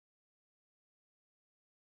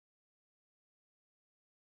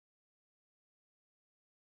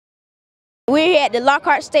We're here at the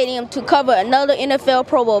Lockhart Stadium to cover another NFL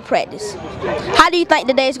Pro Bowl practice. How do you think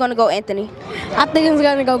the day is going to go, Anthony? I think it's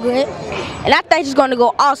going to go good. And I think it's going to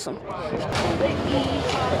go awesome.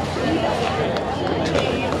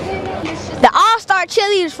 The all-star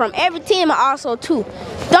cheerleaders from every team are also too.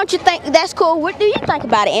 Don't you think that's cool? What do you think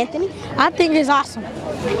about it, Anthony? I think it's awesome.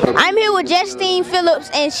 I'm here with Justine Phillips,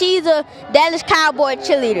 and she's a Dallas Cowboy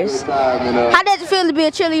cheerleader. How does it feel to be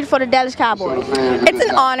a cheerleader for the Dallas Cowboys? It's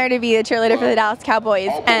an honor to be a cheerleader for the Dallas Cowboys.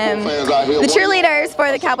 The cheerleaders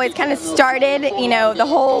for the Cowboys kind of started, the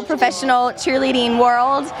whole professional cheerleading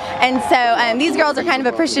world, and so these girls are kind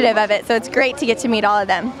of appreciative of it. So it's great to get to meet all of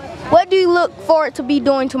them. What do you look forward to be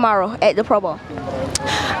doing tomorrow at the Pro Bowl?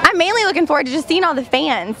 I'm mainly looking forward to just seeing all the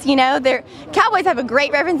fans. The Cowboys have a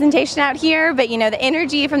great representation out here, but the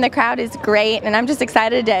energy from the crowd is great, and I'm just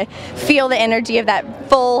excited to feel the energy of that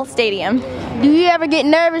full stadium. Do you ever get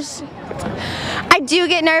nervous? I do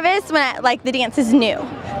get nervous when the dance is new.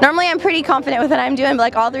 Normally I'm pretty confident with what I'm doing,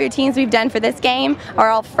 but all the routines we've done for this game are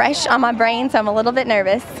all fresh on my brain, so I'm a little bit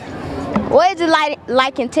nervous. What is it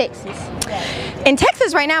like in Texas? In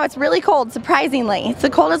Texas right now, it's really cold, surprisingly. It's the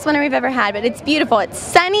coldest winter we've ever had, but it's beautiful. It's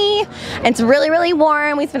sunny, and it's really, really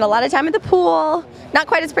warm. We spend a lot of time at the pool. Not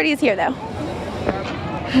quite as pretty as here, though.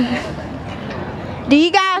 Do you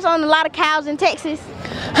guys own a lot of cows in Texas?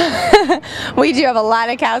 We do have a lot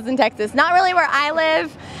of cows in Texas. Not really where I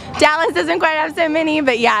live. Dallas doesn't quite have so many,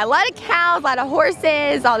 but yeah, a lot of cows, a lot of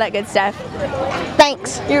horses, all that good stuff.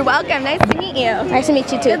 Thanks. You're welcome. Nice to meet you. Nice to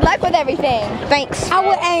meet you too. Good luck with everything. Thanks. How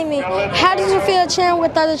with Amy? How did you feel cheering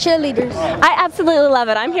with other cheerleaders? I absolutely love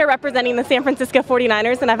it. I'm here representing the San Francisco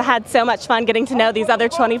 49ers, and I've had so much fun getting to know these other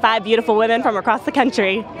 25 beautiful women from across the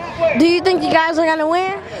country. Do you think you guys are going to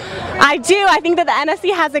win? I do. I think that the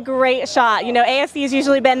NFC has a great shot. AFC has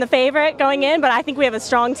usually been the favorite going in, but I think we have a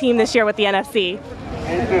strong team this year with the NFC.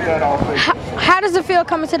 How does it feel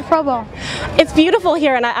coming to the Pro Bowl? It's beautiful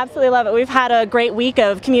here, and I absolutely love it. We've had a great week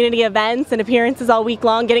of community events and appearances all week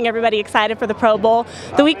long, getting everybody excited for the Pro Bowl.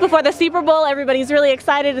 The week before the Super Bowl, everybody's really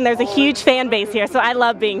excited, and there's a huge fan base here, so I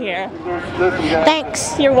love being here.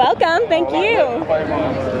 Thanks. You're welcome. Thank you.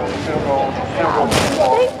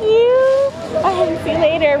 Thank you. See you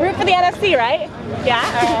later. Root for the NFC, right? Yeah?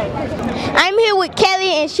 All right. I'm here with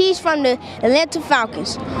Kelly, and she's from the Atlanta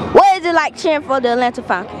Falcons. What is it like cheering for the Atlanta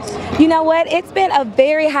Falcons? You know what? It's been a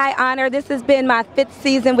very high honor. This has been my 5th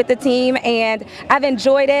season with the team, and I've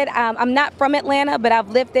enjoyed it. I'm not from Atlanta, but I've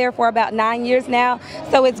lived there for about 9 years now,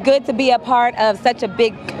 so it's good to be a part of such a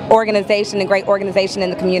big organization and great organization in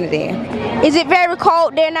the community. Is it very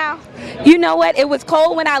cold there now? You know what? It was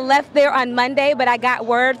cold when I left there on Monday, but I got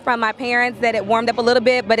word from my parents that it warmed up a little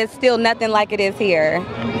bit, but it's still nothing like it is here.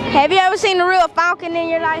 Have you ever seen a real falcon in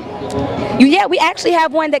your life? Yeah, we actually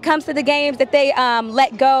have one that comes to the games that they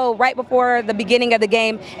let go right before the beginning of the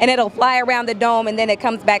game, and it'll fly around the dome, and then it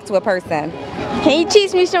comes back to a person. Can you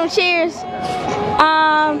teach me some cheers?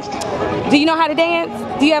 Do you know how to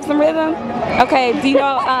dance? Do you have some rhythm? Okay, do you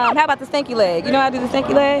know, how about the stanky leg? You know how to do the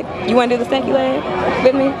stanky leg? You want to do the stanky leg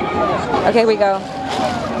with me? Okay, here we go.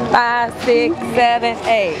 5, 6, 7,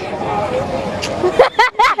 8.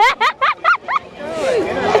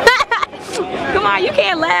 Come on, you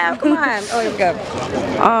can't laugh. Come on. Oh, here we go.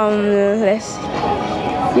 Let's see.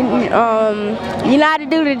 You know how to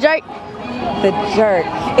do the jerk? The jerk.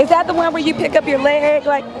 Is that the one where you pick up your leg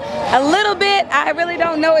like a little bit? I really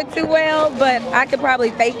don't know it too well, but I could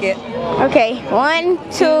probably fake it. Okay, 1,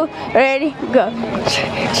 2, ready, go.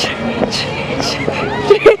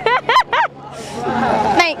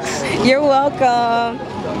 Thanks. You're welcome.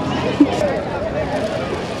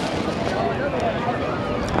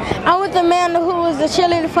 I'm with Amanda, who was the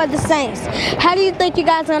cheerleader for the Saints. How do you think you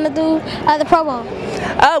guys are going to do at the Pro Bowl?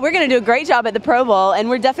 Oh, we're going to do a great job at the Pro Bowl, and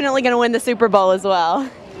we're definitely going to win the Super Bowl as well.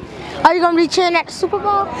 Are you going to be cheering at the Super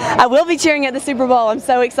Bowl? I will be cheering at the Super Bowl. I'm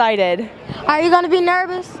so excited. Are you going to be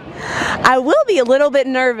nervous? I will be a little bit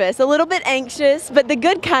nervous, a little bit anxious, but the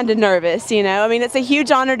good kind of nervous, I mean, it's a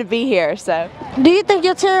huge honor to be here, so. Do you think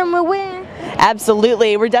your team will win?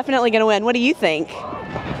 Absolutely. We're definitely going to win. What do you think?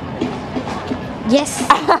 Yes.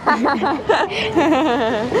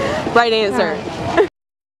 Right answer.